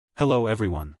Hello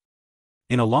everyone.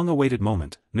 In a long-awaited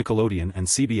moment, Nickelodeon and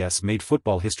CBS made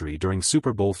football history during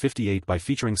Super Bowl 58 by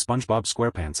featuring SpongeBob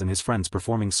SquarePants and his friends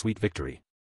performing Sweet Victory.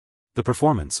 The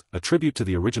performance, a tribute to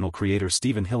the original creator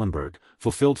Steven Hillenburg,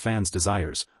 fulfilled fans'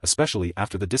 desires, especially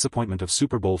after the disappointment of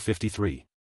Super Bowl 53.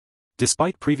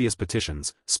 Despite previous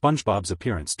petitions, SpongeBob's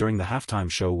appearance during the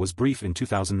halftime show was brief in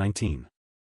 2019.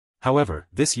 However,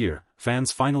 this year,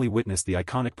 fans finally witnessed the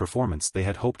iconic performance they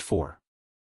had hoped for.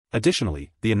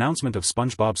 Additionally, the announcement of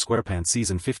SpongeBob SquarePants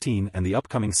Season 15 and the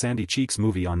upcoming Sandy Cheeks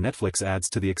movie on Netflix adds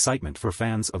to the excitement for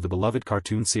fans of the beloved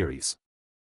cartoon series.